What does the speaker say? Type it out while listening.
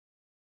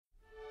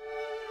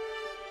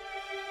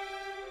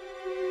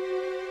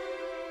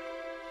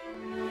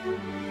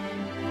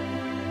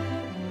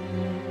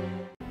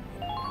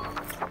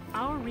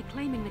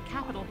reclaiming the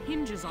capital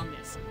hinges on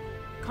this.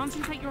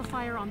 Concentrate your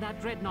fire on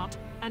that dreadnought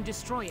and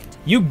destroy it.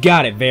 You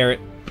got it, Varrot.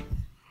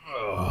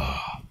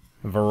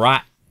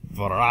 Varat.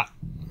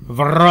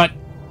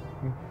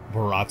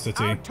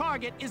 Veracity. Our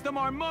target is the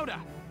Marmota.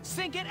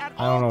 Sink it at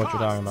all I don't know what costs.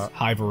 you're talking about.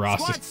 High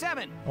veracity. Squad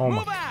 7, Oh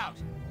move my- out.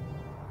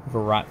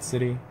 Varat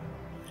City.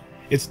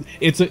 It's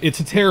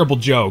a terrible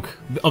joke.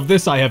 Of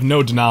this I have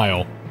no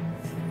denial.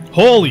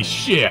 Holy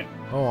shit!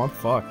 Oh, I'm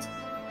fucked.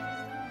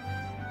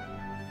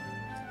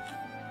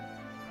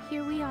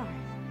 Here we are.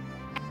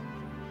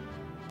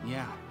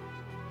 Yeah,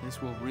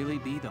 this will really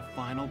be the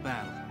final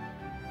battle.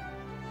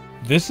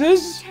 This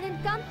is?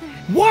 Lieutenant Gunther.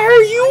 Why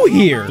are you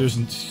here? There's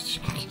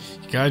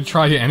you gotta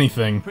try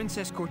anything.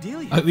 Princess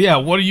Cordelia. Yeah,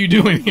 what are you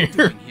doing here?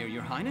 Doing here,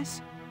 Your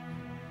Highness?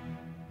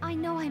 I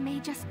know I may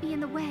just be in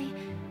the way,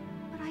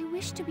 but I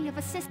wish to be of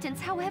assistance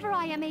however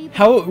I am able.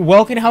 How,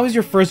 Welkin, how is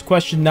your first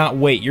question not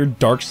wait? You're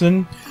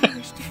Darkson? I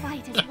wish to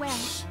fight as well.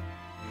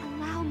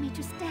 Allow me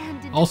to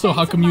stand in Also,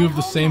 how defense come of you my have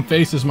the same homeland.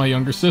 face as my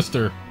younger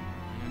sister?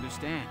 I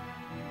understand.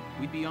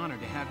 We'd be honored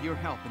to have your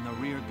help in the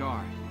rear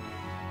guard.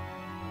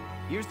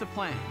 Here's the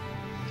plan.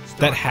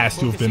 That has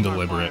to have been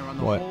Focusing our deliberate. fire on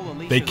the What? whole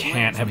Alicia's They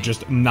can't have landscape.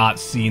 just not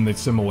seen the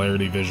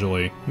similarity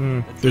visually.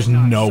 The There's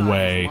dreadnought no side is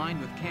way.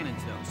 lined with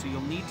cannons, though, so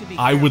you'll need to be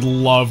I would careful.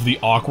 love the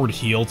awkward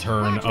heel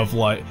turn of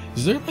like,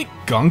 is there like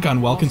gunk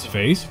on Welkin's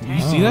face? You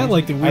see that?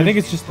 Like the weird... I think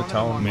it's just the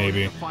tone.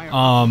 maybe.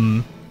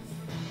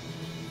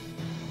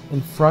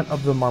 In front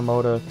of the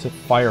Marmota to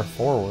fire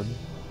forward.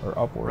 Or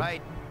upward.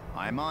 Right.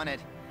 I'm on it.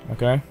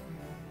 Okay.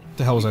 What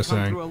the hell was I Come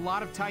saying? through a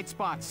lot of tight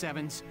spots,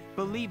 Sevens.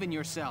 Believe in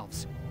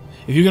yourselves.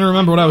 If you can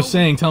remember what I was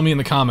saying, tell me in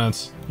the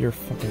comments. You're a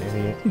fucking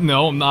idiot.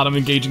 No, I'm not. I'm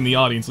engaging the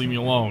audience. Leave me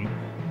alone.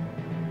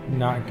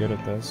 Not good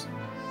at this.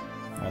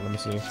 Alright, let me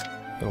see.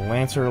 Got a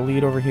Lancer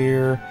Elite over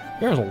here.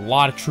 There's a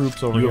lot of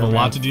troops over You here. have a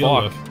lot man. to deal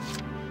Fuck.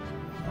 with.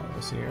 Alright, let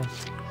me see here.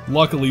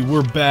 Luckily,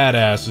 we're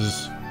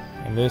badasses.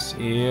 And this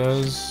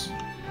is...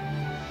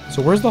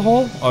 So where's the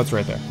hole? Oh, it's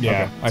right there. Yeah,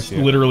 Okay, I it's see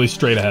it. literally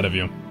straight ahead of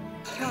you.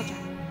 Roger.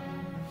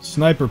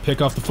 Sniper,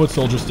 pick off the foot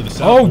soldiers to the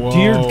south. Oh,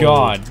 dear Whoa.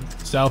 God.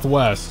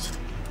 Southwest.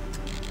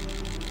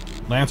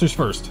 Lancers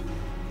first.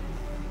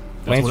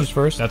 Lancers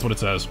first? That's what it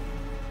says.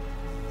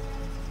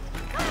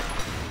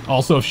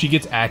 Also, if she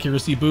gets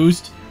accuracy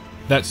boost,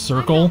 that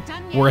circle,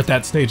 we're at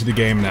that stage of the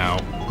game now.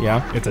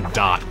 Yeah? It's a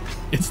dot.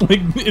 It's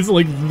like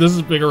this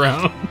is big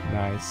around.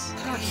 Nice.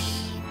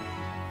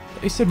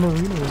 They said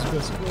Marina was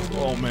best.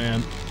 Oh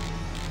man.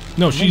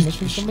 No, Am I she's.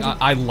 missing somebody?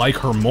 I like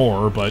her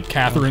more, but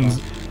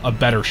Catherine's a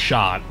better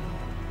shot.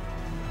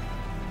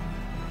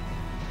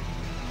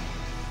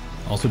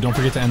 Also, don't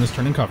forget to end this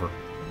turn in cover.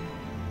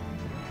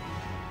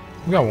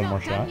 We got one more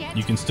shot.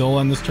 You can still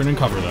end this turn in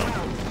cover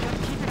though.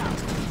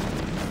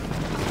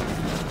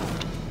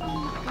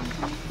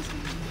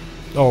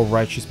 Oh,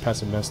 right, she's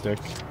pessimistic.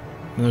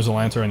 And there's a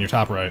Lancer on your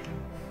top right.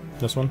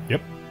 This one?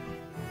 Yep.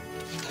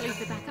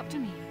 Leave it back up to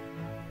me.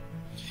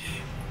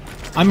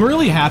 I'm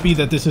really happy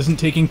that this isn't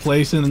taking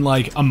place in,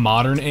 like, a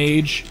modern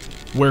age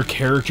where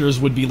characters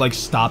would be, like,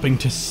 stopping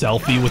to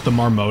selfie with the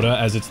Marmota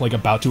as it's, like,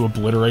 about to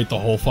obliterate the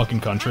whole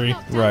fucking country.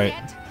 Right.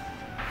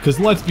 Because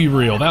let's be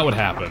real, that would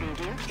happen.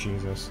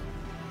 Jesus.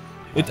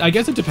 I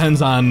guess it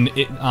depends on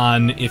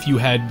if you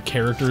had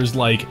characters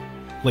like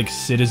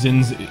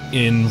citizens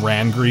in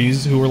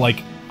Rangries who were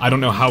like, I don't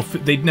know how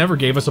they never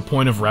gave us a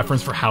point of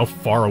reference for how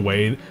far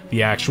away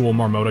the actual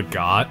Marmota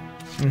got.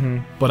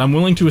 But I'm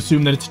willing to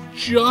assume that it's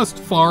just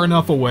far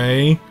enough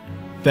away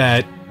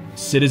that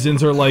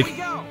citizens are like,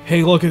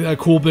 hey, look at that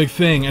cool big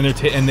thing, and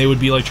they would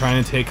be like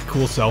trying to take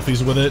cool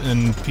selfies with it,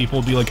 and people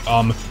would be like,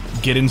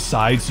 get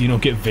inside so you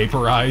don't get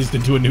vaporized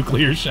into a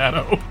nuclear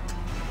shadow.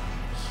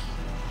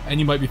 And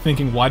you might be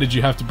thinking, why did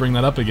you have to bring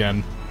that up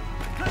again?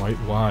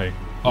 Why?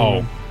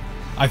 Oh,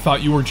 I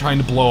thought you were trying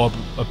to blow up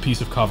a piece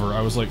of cover.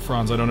 I was like,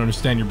 Franz, I don't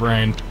understand your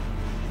brain.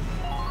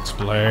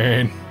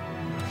 Explain.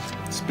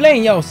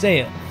 Explain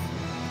yourself.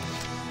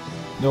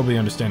 Nobody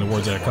understand the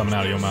words that are coming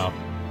out of your mouth.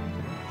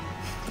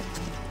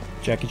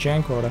 Jackie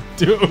Chan quota.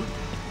 Dude.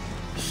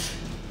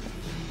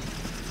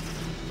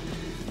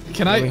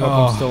 Can I? Really hope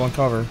I'm still on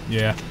cover.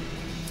 Yeah.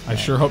 I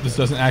sure hope this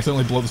doesn't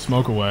accidentally blow the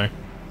smoke away.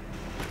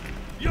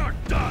 You're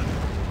done.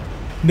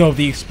 No,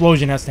 the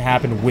explosion has to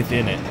happen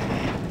within it.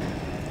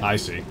 I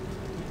see.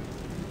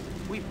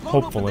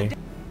 Hopefully.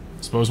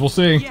 Suppose we'll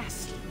see.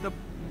 Yes,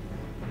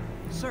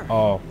 Sir,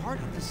 Oh. part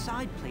of the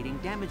side plating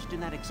damaged in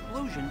that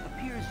explosion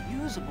appears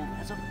usable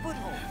as a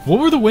foothold. What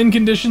were the wind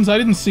conditions? I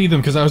didn't see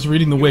them because I was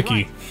reading the You're wiki.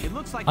 right. It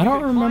looks like I you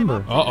don't could climb remember.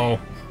 up Uh-oh.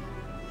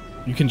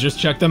 You can just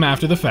check them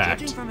after the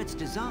Judging fact. from its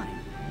design,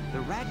 the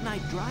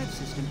Ragnite drive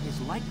system is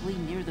likely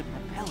near the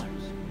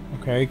propellers.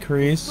 Okay, Foot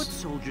Kreese.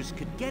 soldiers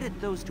could get at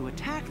those to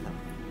attack them.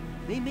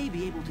 They may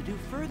be able to do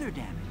further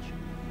damage.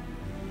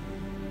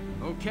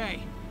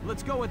 Okay,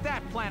 let's go with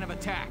that plan of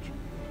attack.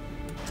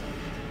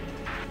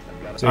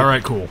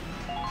 Alright, cool.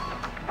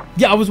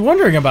 Yeah, I was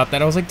wondering about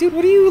that. I was like, dude,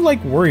 what are you,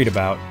 like, worried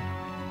about?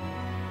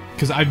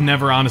 Because I've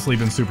never honestly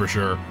been super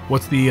sure.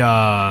 What's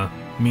the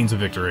means of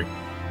victory?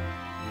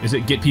 Is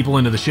it get people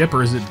into the ship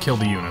or is it kill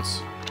the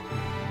units?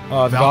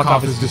 The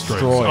Valkyr's is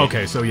destroyed.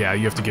 Okay, so yeah,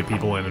 you have to get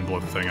people in and blow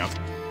the thing up.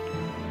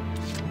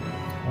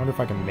 I wonder if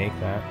I can make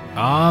that.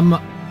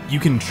 You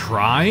can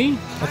try?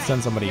 Let's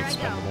send somebody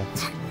expendable.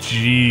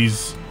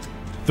 Jeez.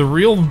 The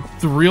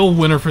real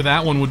winner for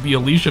that one would be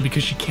Alicia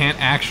because she can't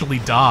actually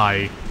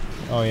die.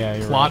 Oh yeah,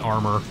 you're Plot right.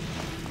 armor.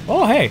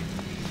 Oh hey!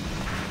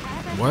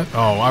 What?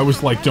 Oh, I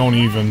was like, don't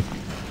even.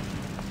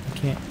 I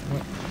can't...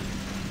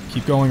 What?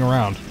 Keep going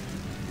around.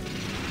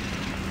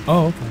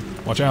 Oh,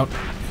 okay. Watch out.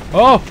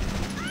 Oh!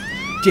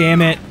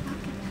 Damn it!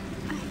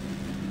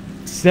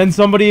 Send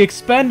somebody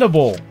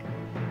expendable!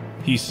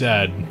 He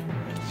said.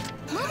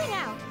 Moving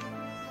out.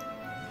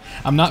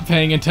 I'm not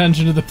paying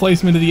attention to the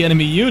placement of the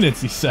enemy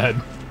units, he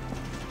said.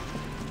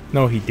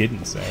 No, he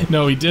didn't say.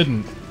 No, he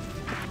didn't.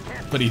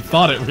 But he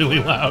thought it really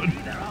loud.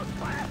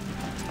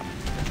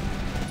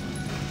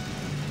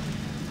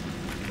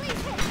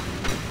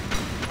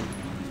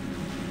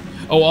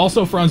 Oh,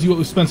 also, Franz,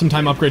 you spent some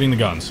time upgrading the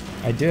guns.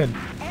 I did.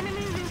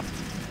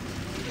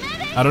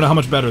 I don't know how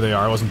much better they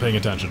are. I wasn't paying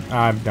attention.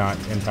 I'm not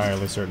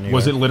entirely certain either.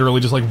 Was it literally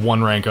just like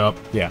one rank up?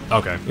 Yeah.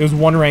 Okay. It was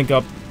one rank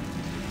up.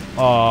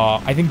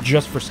 I think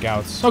just for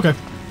scouts. Okay.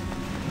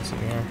 Let's see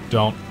here.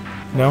 Don't.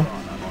 No?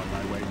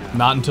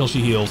 Not until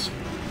she heals.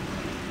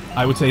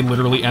 I would say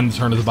literally end the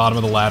turn at the bottom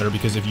of the ladder,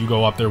 because if you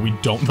go up there, we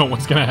don't know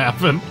what's gonna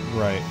happen.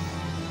 Right.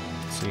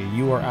 Let's see,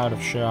 you are out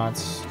of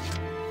shots.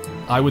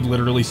 I would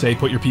literally say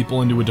put your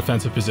people into a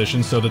defensive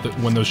position so that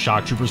when those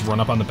shock troopers run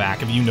up on the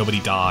back of you,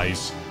 nobody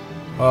dies.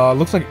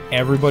 Looks like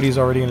everybody's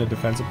already in a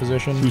defensive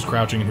position. Who's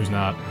crouching and who's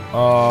not?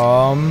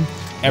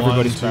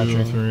 Everybody's 1, 2,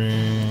 crouching.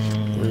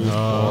 3, 4,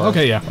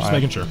 okay, yeah, 5. just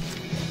making sure.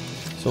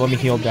 So let me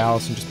heal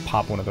Dallas and just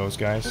pop one of those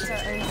guys.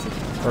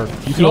 Or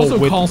You could also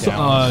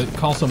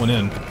call someone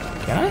in.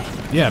 Can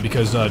I? Yeah,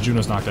 because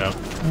Juno's knocked out.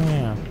 Oh,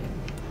 yeah.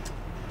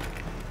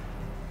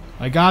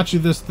 I got you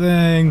this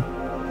thing.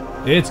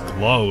 It's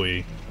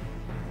glowy.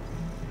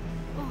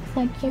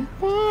 I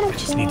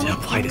just need to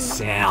apply to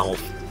salve.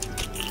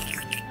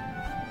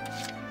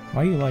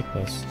 Why you like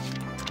this?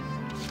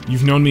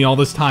 You've known me all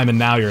this time, and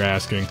now you're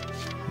asking.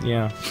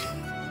 Yeah.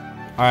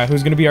 Alright,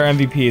 who's gonna be our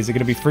MVP? Is it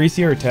gonna be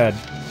Freesia or Ted?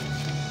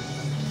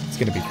 It's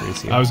gonna be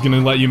Freesia. I was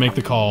gonna let you make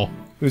the call.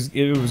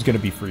 It was gonna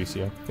be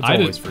Freesia. It's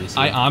always Freesia.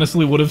 I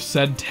honestly would have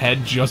said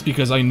Ted just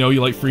because I know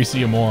you like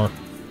Freesia more.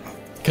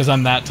 Because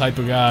I'm that type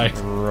of guy.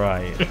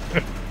 Right.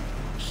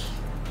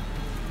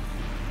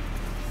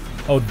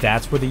 Oh,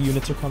 that's where the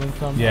units are coming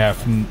from? Yeah,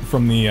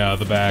 from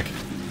the back.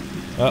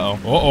 Uh-oh.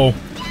 Uh-oh.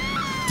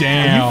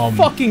 Damn. Are you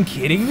fucking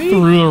kidding me?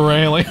 Through the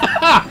railing.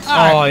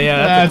 Oh,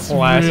 yeah, that's a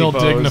classy real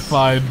pose.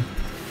 dignified.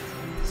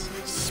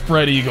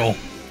 Spread eagle.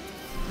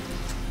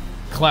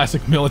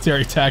 Classic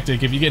military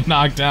tactic. If you get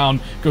knocked down,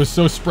 go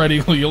so spread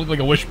eagle you look like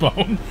a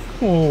wishbone.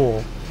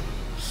 Oh.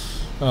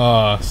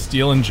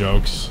 Stealing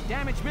jokes.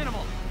 Damage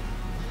minimal.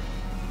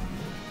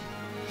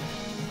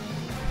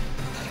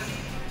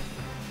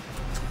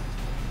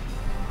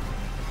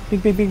 Bing,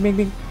 bing, bing, bing,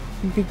 bing.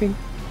 Bing, bing, bing.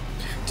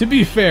 To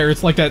be fair,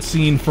 it's like that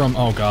scene from...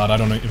 Oh god, I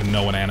don't even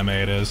know what anime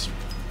it is.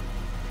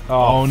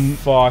 Oh,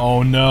 fuck.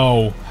 Oh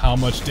no. How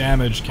much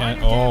damage can...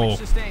 Minor damage Oh.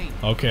 sustained.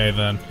 Okay,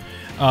 then.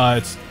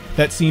 It's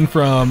that scene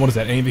from... What is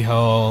that? Enemy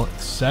Hell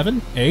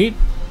 7? 8?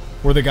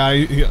 Where the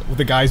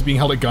guy's being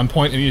held at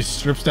gunpoint and he just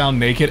strips down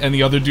naked and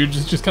the other dude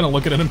just kind of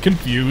looking at him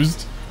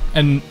confused.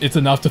 And it's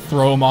enough to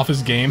throw him off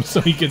his game,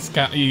 so he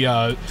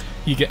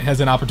has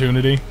an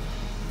opportunity.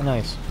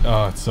 Nice.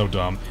 Oh, it's so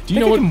dumb. Do you Think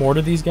know I can what...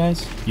 mortar these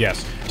guys?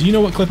 Yes. Do you know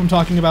what clip I'm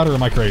talking about, or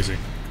am I crazy?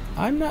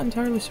 I'm not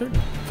entirely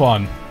certain.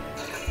 Fun.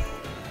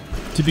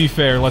 To be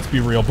fair, let's be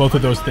real, both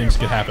of those things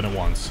could happen at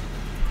once.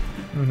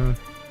 Mm-hmm.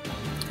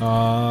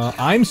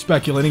 I'm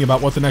speculating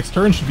about what the next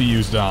turn should be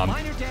used on.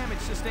 Minor damage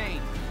sustained.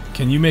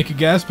 Can you make a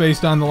guess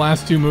based on the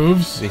last two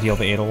moves? To heal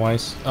the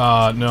Edelweiss?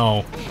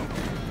 No.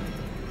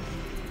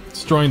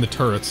 Destroying the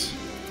turrets,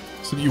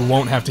 so that you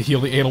won't have to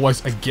heal the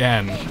Edelweiss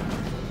again.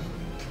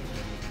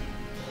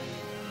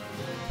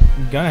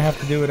 I'm gonna have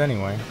to do it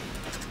anyway.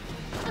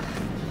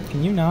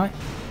 Can you not?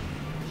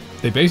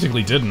 They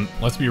basically didn't,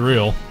 let's be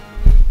real.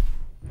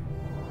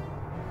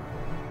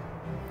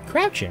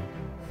 Crouching.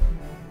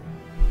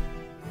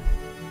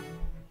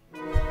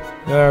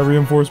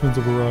 Reinforcements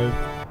have arrived.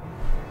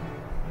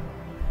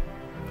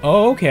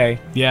 Oh, okay.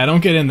 Yeah,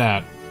 don't get in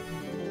that.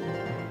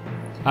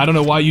 I don't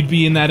know why you'd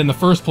be in that in the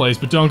first place,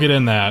 but don't get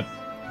in that.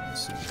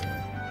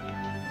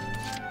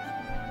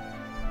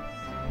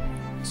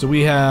 So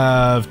we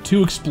have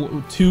two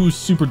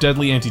super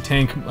deadly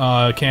anti-tank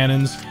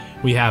cannons.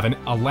 We have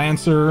a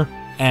Lancer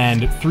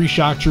and 3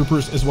 shock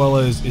troopers, as well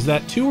as... Is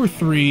that 2 or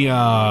 3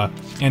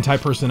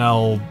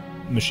 anti-personnel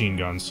machine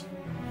guns?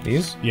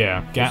 These?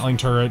 Yeah. Gatling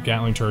turret,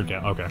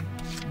 okay.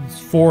 It's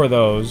 4 of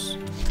those.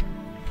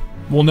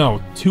 Well,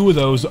 no. 2 of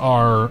those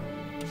are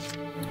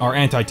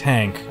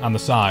anti-tank on the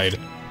side.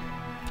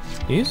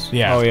 These?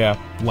 Yeah. Oh, yeah.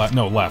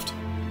 No, left.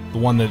 The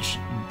one that...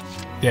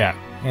 yeah.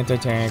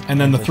 Anti-tank.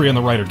 And then the 3 on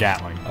the right are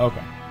Gatling.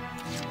 Okay.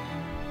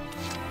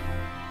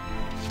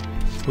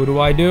 Who do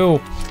I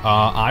do?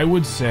 I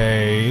would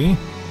say...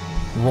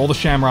 roll the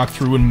Shamrock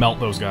through and melt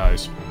those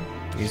guys.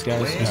 These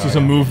guys? This is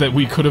a move that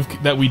we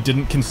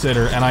didn't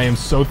consider, and I am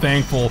so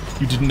thankful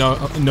you didn't know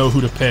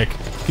who to pick,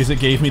 because it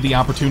gave me the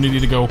opportunity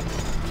to go,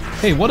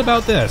 hey, what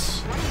about this?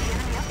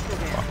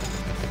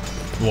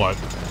 What?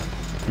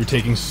 You're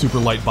taking super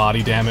light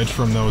body damage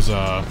from those,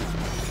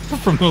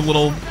 from the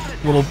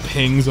little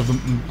pings of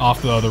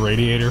off the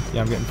radiator.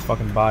 Yeah, I'm getting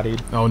fucking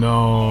bodied. Oh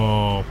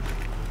no.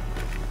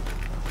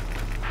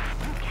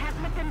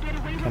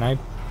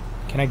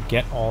 Can I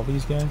get all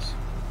these guys?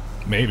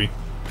 Maybe.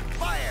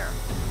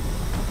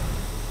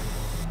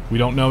 We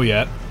don't know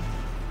yet.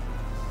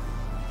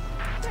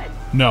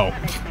 No.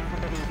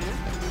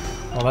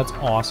 Well, that's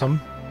awesome.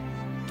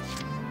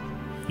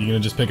 You gonna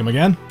just pick them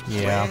again?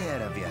 Yeah.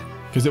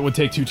 Because it would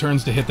take 2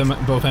 turns to hit them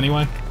both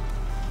anyway.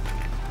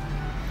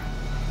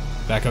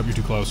 Back up, you're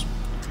too close.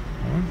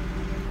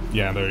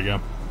 Yeah, there you go.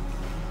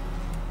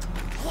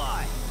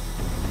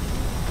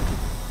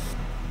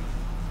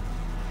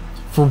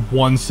 For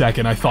 1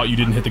 second, I thought you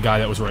didn't hit the guy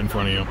that was right in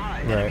front of you.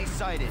 Right.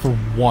 For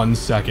 1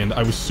 second,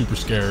 I was super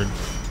scared.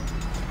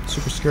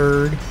 Super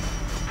scared.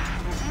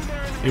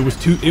 It was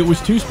too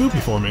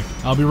spoopy for me.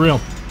 I'll be real.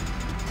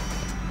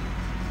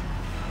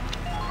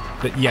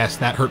 But yes,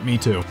 that hurt me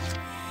too.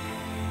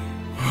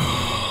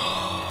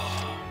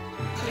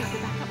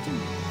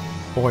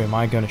 Boy, am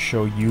I gonna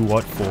show you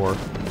what for.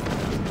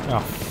 Oh,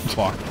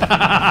 fuck.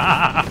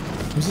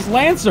 Who's this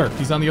Lancer?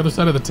 He's on the other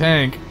side of the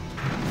tank.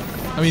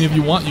 I mean, if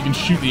you want, you can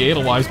shoot the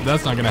Edelweiss, but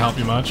that's not gonna help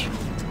you much.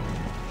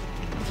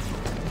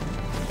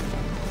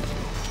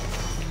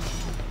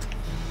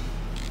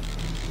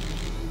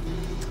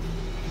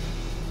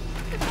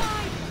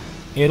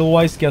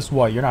 Edelweiss, guess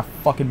what? You're not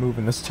fucking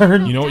moving this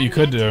turn. You know what you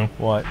could do?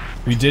 What?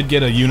 We did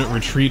get a unit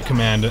retreat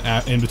command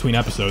in between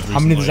episodes recently. How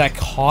many does that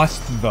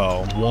cost,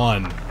 though?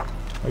 1.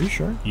 Are you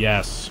sure?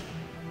 Yes.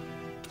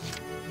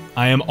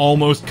 I am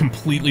almost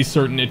completely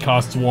certain it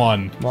costs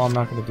 1. Well, I'm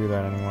not gonna do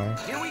that anyway.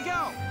 Here we go.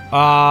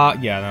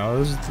 Yeah,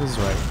 no, this is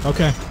right.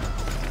 Okay.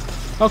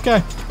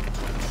 Okay.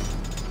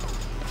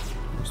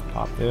 Just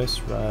pop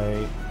this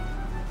right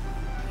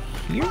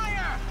here.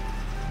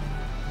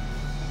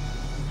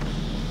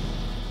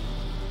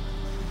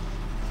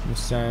 We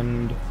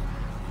send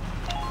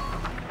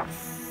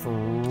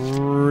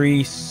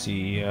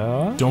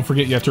Frisia. Don't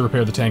forget you have to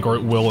repair the tank or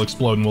it will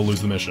explode and we'll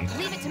lose the mission.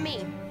 Leave it to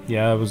me.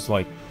 Yeah, it was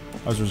like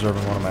I was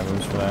reserving one of my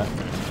moves for that.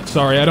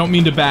 Sorry, I don't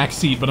mean to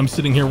backseat, but I'm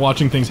sitting here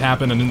watching things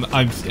happen, and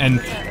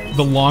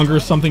the longer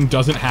something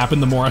doesn't happen,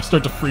 the more I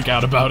start to freak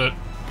out about it.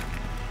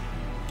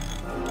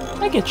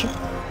 I get you.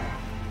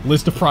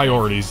 List of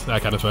priorities,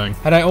 that kind of thing.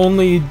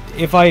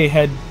 If I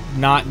had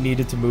not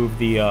needed to move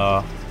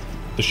the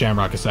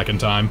Shamrock a second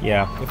time.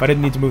 Yeah, if I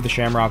didn't need to move the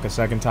Shamrock a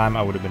second time,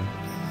 I would have been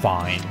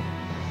fine.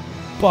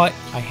 But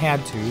I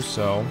had to,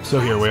 so... So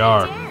here we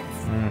are.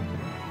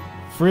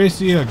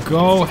 Frisia,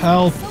 go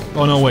health.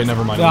 Oh no, wait,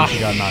 never mind. She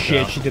got knocked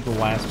out. She did the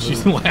last move.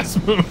 She's the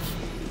last move.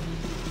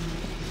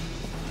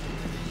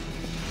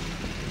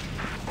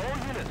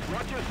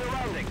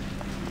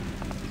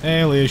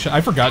 Hey, Alicia.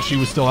 I forgot she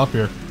was still up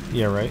here.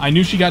 Yeah, right. I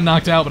knew she got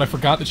knocked out, but I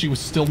forgot that she was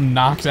still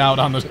knocked out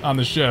on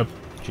the ship.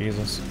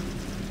 Jesus.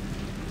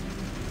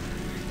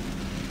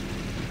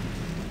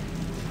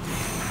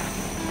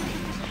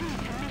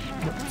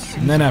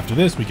 And then after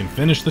this, we can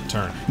finish the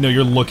turn. No,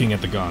 you're looking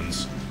at the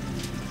guns.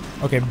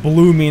 Okay,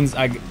 blue means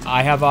I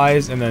have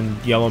eyes, and then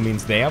yellow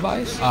means they have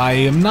eyes? I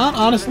am not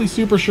honestly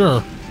super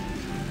sure.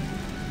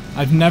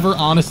 I've never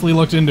honestly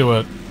looked into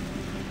it.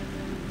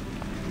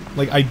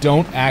 Like, I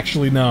don't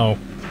actually know.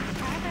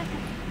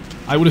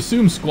 I would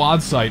assume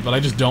squad sight, but I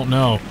just don't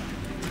know.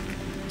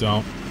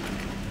 Don't.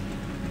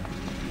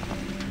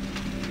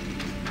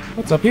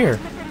 What's up here?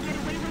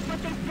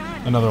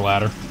 Another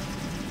ladder.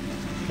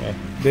 Okay,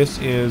 this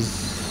is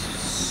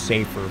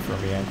safer for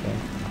me, I think.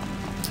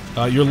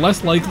 You're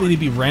less likely to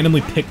be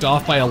randomly picked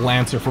off by a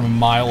Lancer from a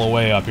mile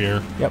away up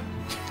here. Yep.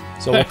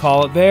 So we'll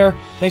call it there.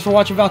 Thanks for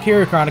watching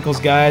ValkyrIa Chronicles,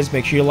 guys.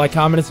 Make sure you like,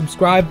 comment, and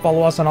subscribe.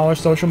 Follow us on all our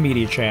social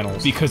media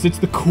channels. Because it's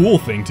the cool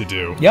thing to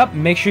do. Yep.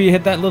 Make sure you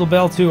hit that little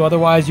bell, too.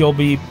 Otherwise, you'll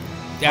be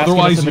asking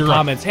us in the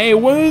comments, hey,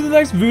 when do the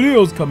next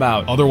videos come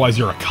out? Otherwise,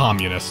 you're a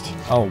communist.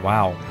 Oh,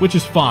 wow. Which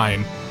is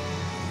fine.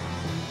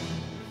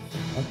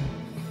 Okay.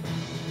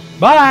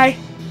 Bye!